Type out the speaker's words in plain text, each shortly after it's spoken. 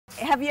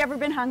Have you ever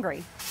been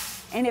hungry?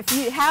 And if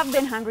you have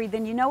been hungry,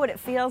 then you know what it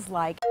feels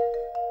like.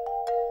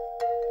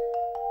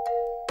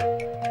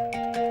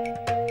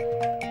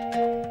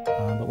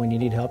 But when you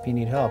need help, you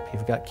need help.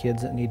 You've got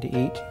kids that need to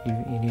eat.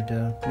 You need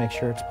to make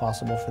sure it's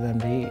possible for them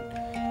to eat.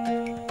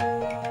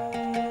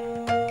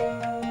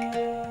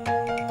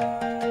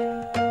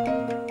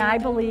 I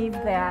believe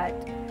that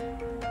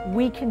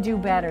we can do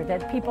better,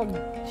 that people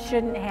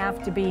shouldn't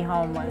have to be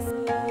homeless.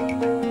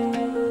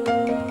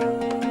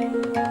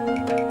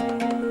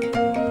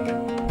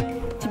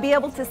 To be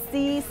able to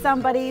see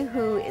somebody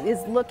who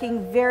is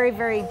looking very,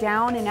 very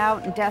down and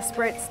out and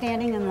desperate,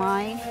 standing in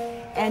line,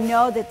 and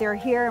know that they're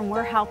here and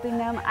we're helping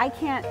them, I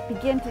can't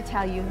begin to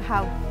tell you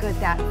how good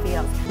that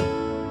feels.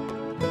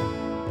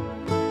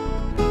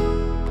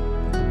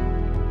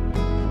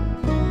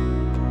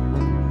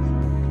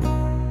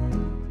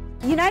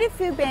 United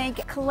Food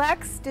Bank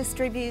collects,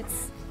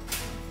 distributes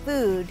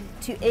food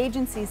to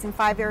agencies in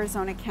 5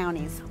 Arizona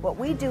counties. What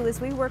we do is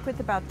we work with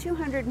about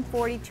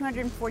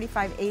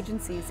 245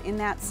 agencies in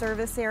that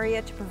service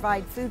area to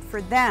provide food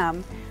for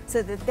them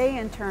so that they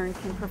in turn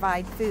can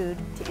provide food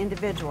to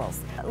individuals.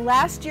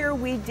 Last year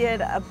we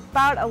did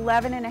about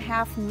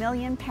 11.5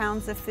 million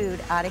pounds of food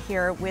out of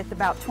here with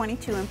about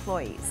 22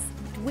 employees.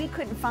 We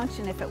couldn't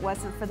function if it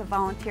wasn't for the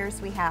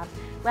volunteers we have.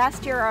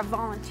 Last year our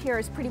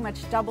volunteers pretty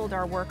much doubled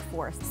our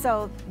workforce,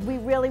 so we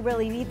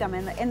really need them.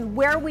 And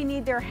where we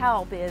need their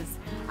help is,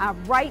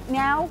 right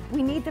now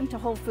we need them to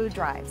hold food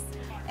drives.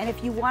 And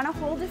if you want to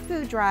hold a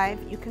food drive,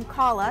 you can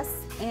call us,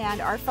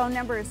 and our phone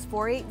number is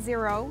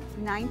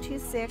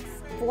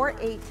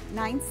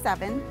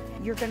 480-926-4897.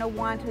 You're going to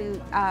want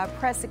to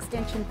press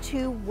extension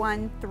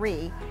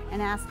 213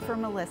 and ask for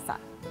Melissa.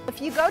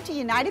 If you go to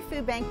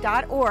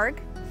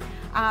unitedfoodbank.org,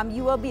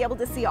 you will be able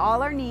to see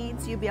all our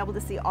needs, you'll be able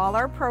to see all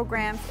our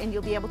programs, and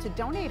you'll be able to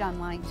donate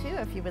online too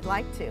if you would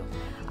like to.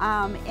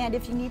 And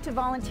if you need to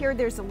volunteer,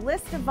 there's a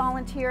list of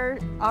volunteer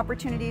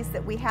opportunities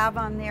that we have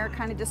on there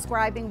kind of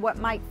describing what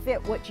might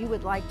fit what you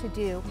would like to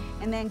do.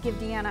 And then give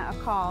Deanna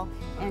a call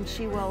and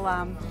she will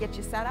get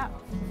you set up.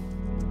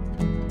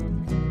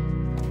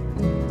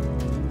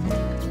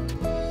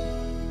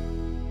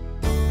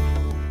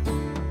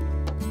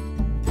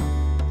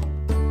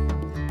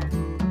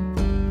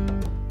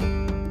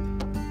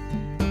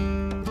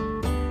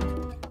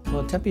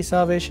 Well, Tempe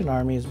Salvation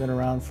Army has been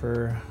around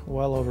for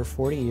well over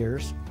 40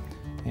 years,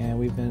 and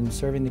we've been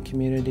serving the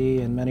community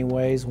in many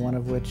ways, one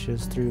of which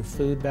is through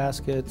food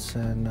baskets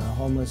and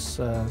homeless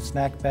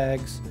snack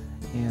bags,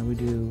 and we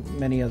do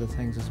many other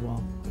things as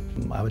well.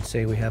 I would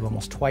say we have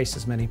almost twice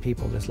as many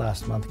people this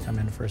last month come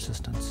in for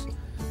assistance,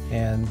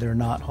 and they're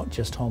not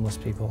just homeless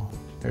people.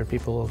 There are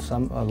people,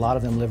 a lot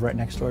of them live right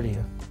next door to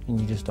you,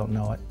 and you just don't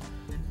know it.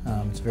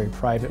 It's very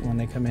private when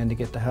they come in to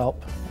get the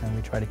help, and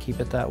we try to keep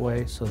it that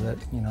way so that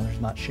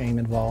there's not shame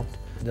involved.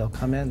 They'll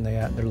come in,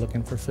 they're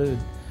looking for food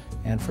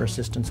and for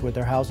assistance with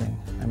their housing.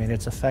 I mean,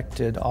 it's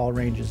affected all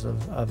ranges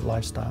of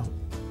lifestyle.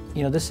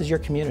 This is your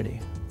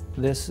community.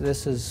 This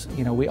is,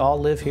 we all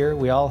live here,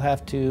 we all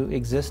have to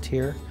exist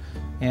here,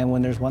 and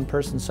when there's one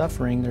person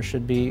suffering, we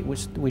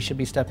should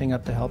be stepping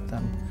up to help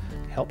them.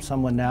 Help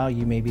someone now,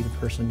 you may be the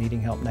person needing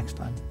help next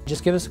time.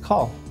 Just give us a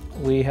call.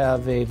 We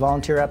have a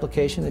volunteer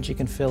application that you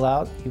can fill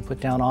out. You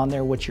put down on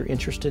there what you're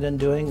interested in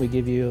doing. We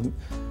give you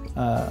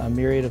a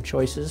myriad of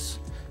choices,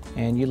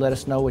 and you let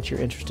us know what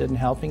you're interested in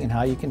helping and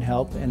how you can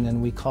help, and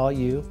then we call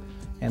you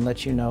and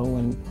let you know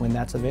when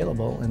that's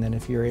available. And then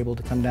if you're able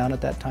to come down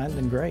at that time,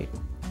 then great.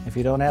 If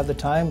you don't have the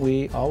time,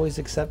 we always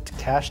accept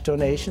cash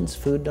donations,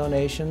 food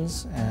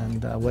donations,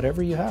 and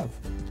whatever you have.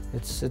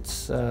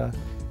 It's a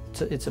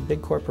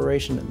big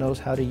corporation that knows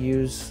how to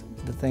use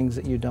the things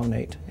that you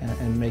donate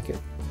and make it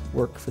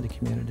work for the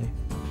community.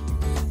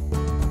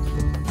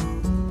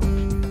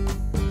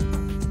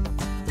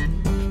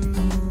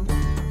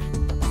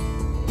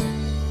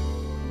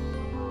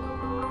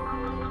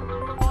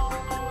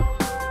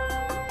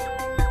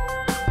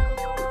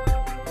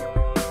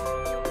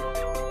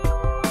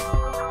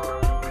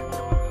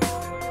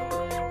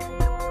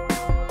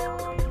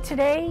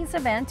 Today's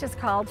event is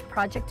called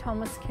Project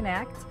Homeless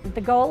Connect.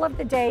 The goal of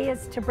the day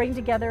is to bring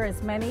together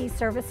as many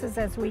services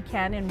as we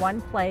can in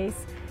one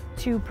place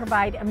to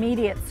provide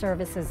immediate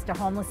services to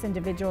homeless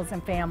individuals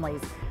and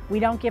families. We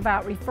don't give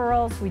out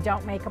referrals, we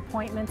don't make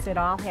appointments, it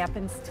all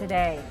happens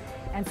today.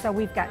 And so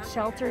we've got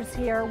shelters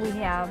here, we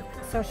have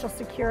Social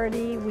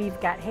Security,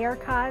 we've got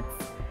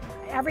haircuts.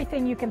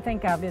 Everything you can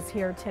think of is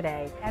here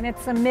today. And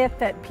it's a myth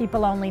that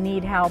people only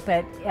need help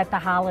at the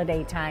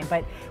holiday time.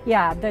 But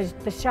yeah,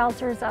 the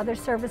shelters, other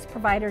service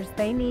providers,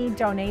 they need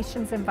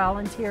donations and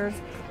volunteers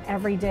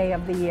every day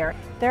of the year.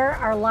 There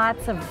are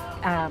lots of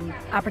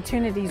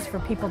opportunities for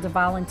people to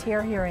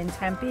volunteer here in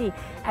Tempe.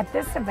 At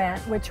this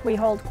event, which we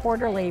hold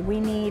quarterly,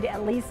 we need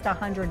at least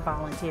 100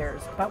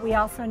 volunteers. But we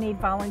also need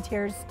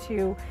volunteers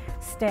to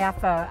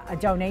staff a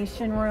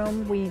donation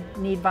room. We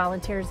need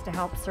volunteers to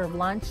help serve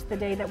lunch the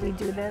day that we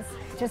do this.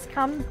 Just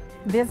come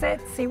visit,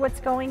 see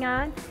what's going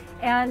on,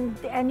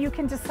 and you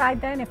can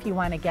decide then if you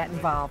want to get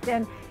involved.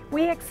 And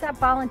We accept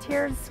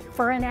volunteers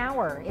for an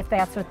hour if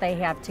that's what they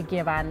have to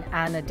give on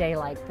a day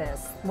like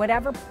this.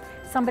 Whatever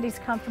somebody's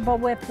comfortable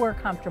with, we're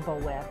comfortable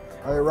with.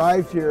 I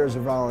arrived here as a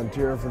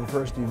volunteer for the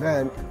first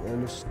event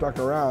and stuck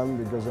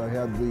around because I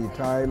had the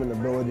time and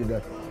ability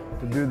to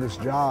do this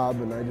job,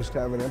 and I just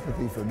have an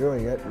empathy for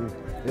doing it, and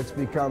it's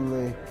become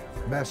the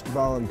best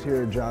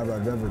volunteer job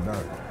I've ever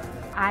done.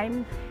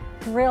 I'm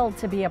thrilled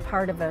to be a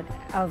part of it,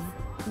 of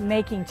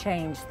making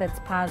change that's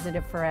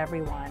positive for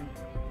everyone.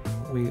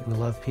 We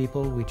love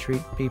people, we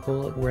treat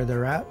people where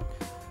they're at,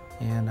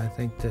 and I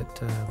think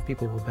that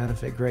people will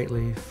benefit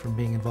greatly from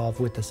being involved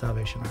with the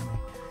Salvation Army.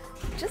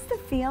 Just the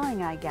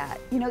feeling I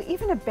get, you know,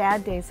 even a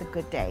bad day is a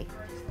good day.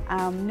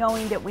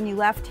 Knowing that when you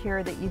left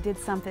here that you did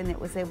something that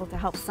was able to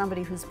help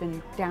somebody who's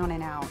been down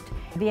and out.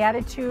 The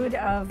attitude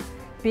of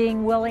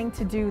being willing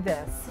to do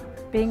this,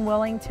 being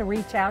willing to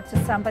reach out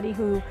to somebody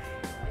who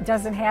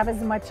doesn't have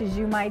as much as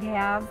you might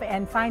have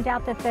and find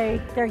out that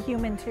they're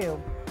human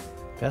too.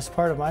 Best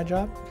part of my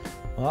job?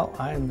 Well,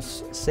 I'm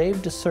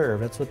saved to serve.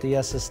 That's what the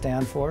S's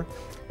stand for.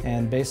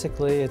 And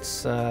basically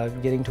it's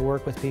getting to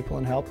work with people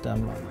and help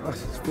them.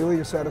 It's a feeling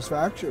of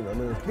satisfaction. I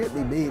mean, it can't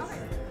be beat.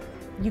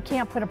 You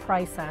can't put a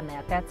price on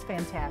that. That's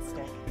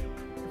fantastic.